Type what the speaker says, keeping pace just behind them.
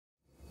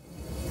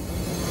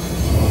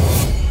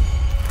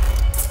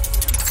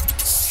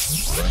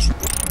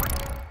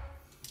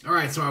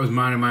Alright, so I was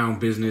minding my own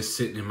business,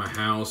 sitting in my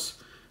house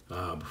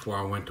before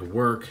I went to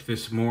work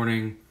this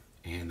morning,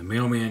 and the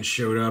mailman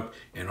showed up,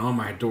 and on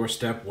my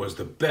doorstep was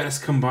the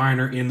best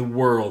combiner in the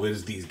world. It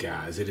is these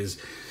guys. It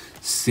is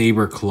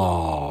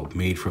SABERCLAW,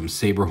 made from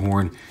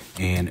Saberhorn,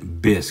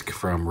 and Bisque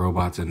from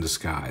Robots in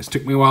Disguise.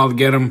 Took me a while to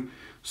get them.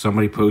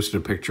 Somebody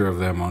posted a picture of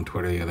them on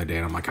Twitter the other day,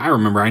 and I'm like, I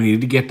remember I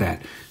needed to get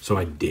that. So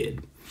I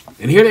did.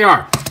 And here they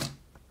are.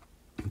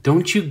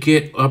 Don't you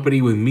get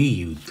uppity with me,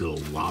 you little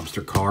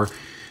lobster car.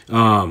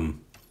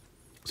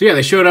 So yeah,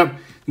 they showed up.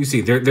 You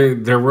see,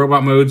 they're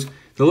robot modes.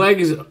 The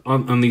legs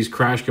on these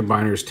Crach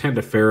combiners tend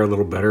to fare a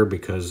little better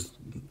because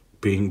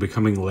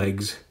becoming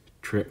legs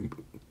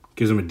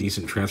gives them a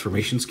decent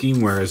transformation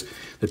scheme, whereas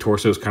the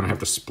torsos kind of have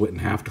to split in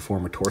half to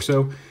form a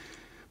torso.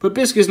 But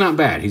Bisque is not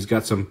bad. He's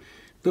got some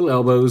little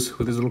elbows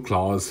with his little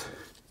claws,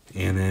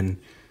 and then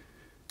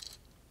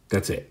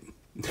that's it.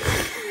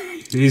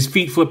 His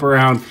feet flip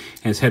around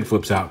and his head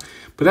flips out.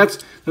 But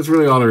that's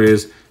really all there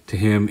is to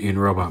him in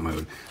robot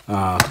mode.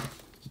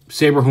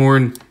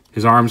 Saberhorn,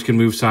 his arms can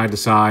move side to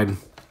side,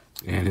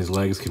 and his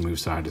legs can move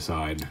side to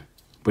side.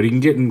 But he can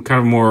get in kind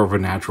of more of a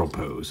natural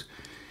pose.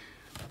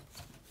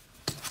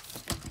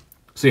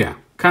 So yeah,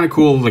 kind of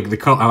cool. Like the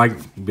color, I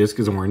like Bisque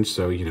is orange,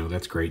 so you know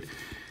that's great.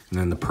 And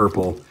then the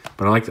purple,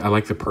 but I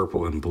like the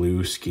purple and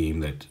blue scheme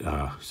that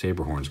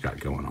Saberhorn's got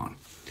going on.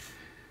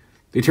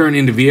 They turn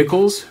into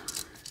vehicles.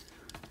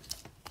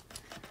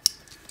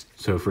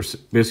 So for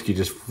Bisque, you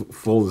just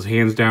fold his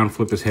hands down,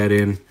 flip his head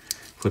in,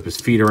 flip his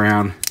feet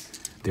around.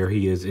 There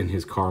he is in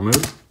his car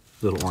mode,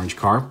 little orange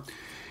car.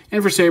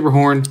 And for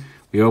Saberhorn,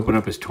 we open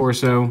up his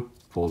torso,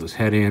 fold his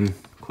head in,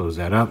 close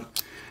that up,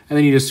 and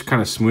then you just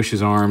kind of smush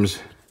his arms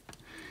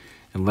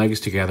and legs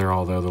together,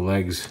 although the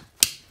legs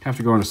have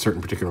to go in a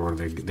certain particular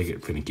order. They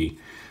get finicky.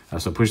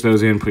 So push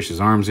those in, push his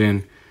arms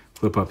in,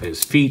 flip up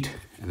his feet,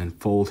 and then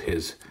fold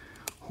his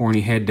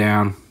horny head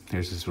down.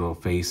 There's this little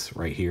face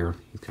right here.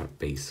 He's got a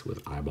face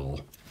with an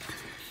eyeball.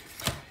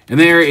 And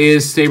there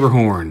is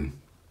Saberhorn.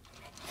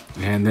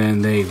 And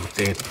then they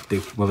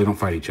don't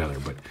fight each other,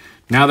 but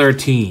now they're a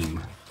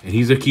team. And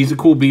he's a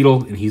cool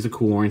beetle, and he's a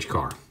cool orange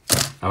car.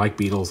 I like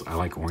beetles. I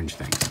like orange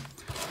things.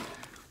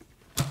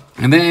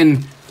 And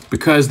then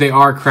because they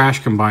are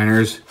Crach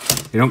combiners,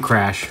 they don't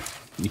crash.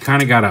 You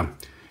kind of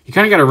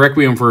gotta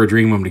requiem for a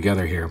dream them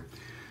together here,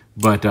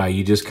 but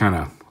you just kind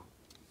of.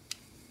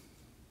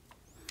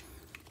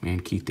 Man,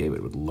 Keith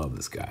David would love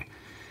this guy.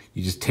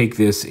 You just take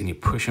this and you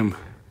push them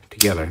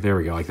together. There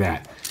we go, like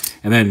that.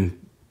 And then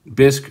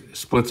Bisque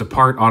splits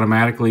apart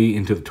automatically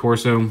into the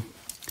torso. And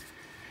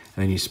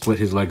then you split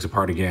his legs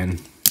apart again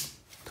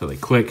so they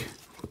click.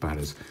 Flip out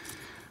his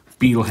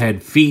beetle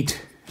head feet.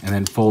 And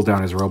then fold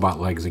down his robot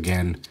legs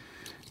again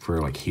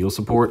for like heel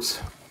supports.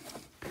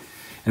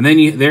 And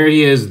then there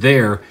he is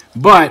there.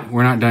 But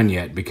we're not done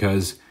yet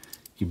because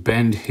you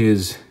bend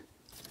his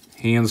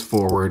hands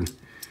forward.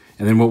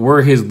 And then what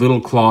were his little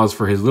claws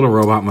for his little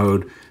robot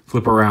mode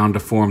flip around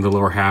to form the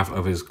lower half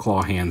of his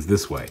claw hands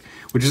this way,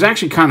 which is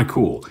actually kind of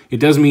cool.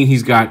 It does mean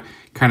he's got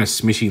kind of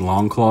smishy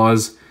long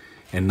claws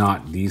and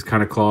not these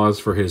kind of claws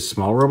for his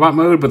small robot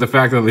mode, but the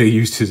fact that they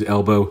used his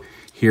elbow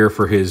here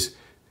for his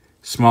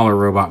smaller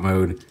robot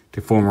mode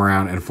to form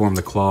around and form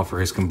the claw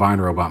for his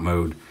combined robot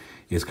mode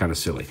is kind of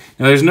silly.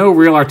 Now, there's no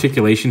real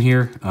articulation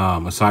here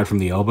aside from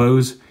the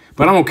elbows,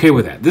 but I'm okay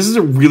with that. This is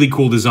a really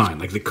cool design.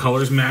 Like the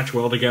colors match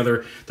well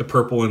together. The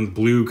purple and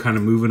blue kind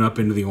of moving up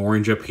into the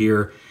orange up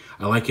here.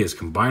 I like his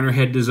combiner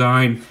head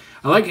design.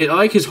 I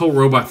like his whole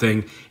robot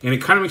thing. And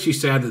it kind of makes me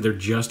sad that they're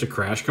just a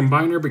Crach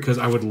combiner because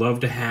I would love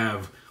to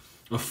have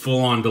a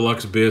full-on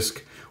deluxe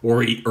Bisque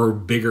or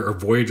bigger or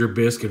Voyager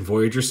Bisque and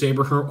Voyager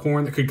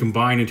Saberhorn that could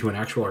combine into an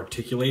actual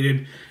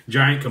articulated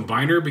giant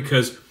combiner,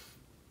 because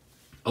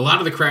a lot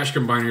of the Crach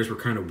combiners were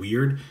kind of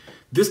weird.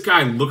 This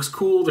guy looks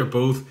cool. They're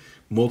both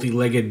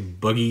multi-legged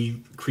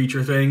buggy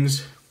creature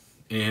things,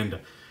 and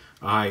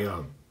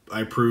I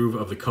approve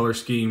of the color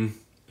scheme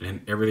and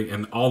everything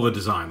and all the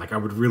design. Like I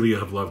would really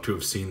have loved to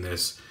have seen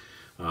this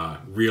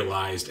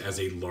realized as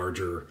a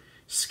larger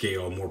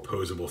scale, more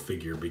posable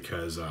figure,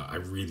 because I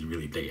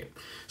really dig it.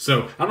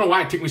 So I don't know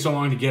why it took me so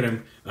long to get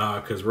him,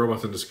 because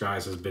Robots in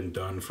Disguise has been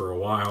done for a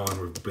while, and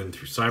we've been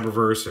through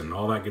Cyberverse and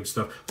all that good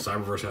stuff.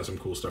 Cyberverse has some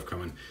cool stuff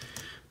coming,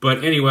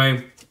 but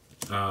anyway.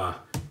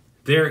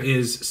 There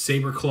is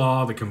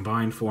SABERCLAW, the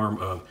combined form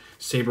of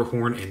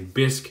Saberhorn and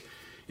Bisque.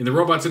 In the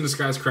Robots in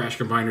Disguise Crach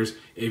combiners,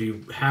 if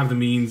you have the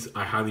means,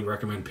 I highly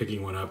recommend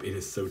picking one up. It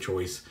is so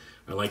choice.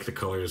 I like the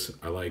colors.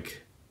 I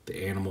like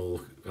the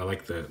animal. I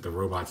like the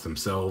robots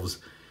themselves.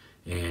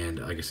 And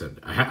like I said,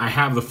 I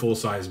have the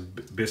full-size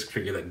Bisque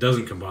figure that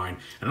doesn't combine.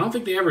 And I don't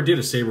think they ever did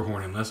a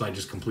Saberhorn unless I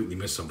just completely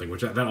missed something,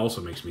 which that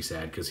also makes me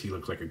sad because he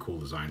looks like a cool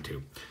design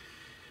too.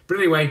 But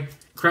anyway,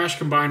 Crach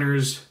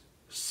combiners,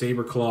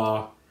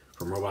 SABERCLAW,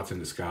 from Robots in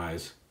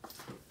Disguise.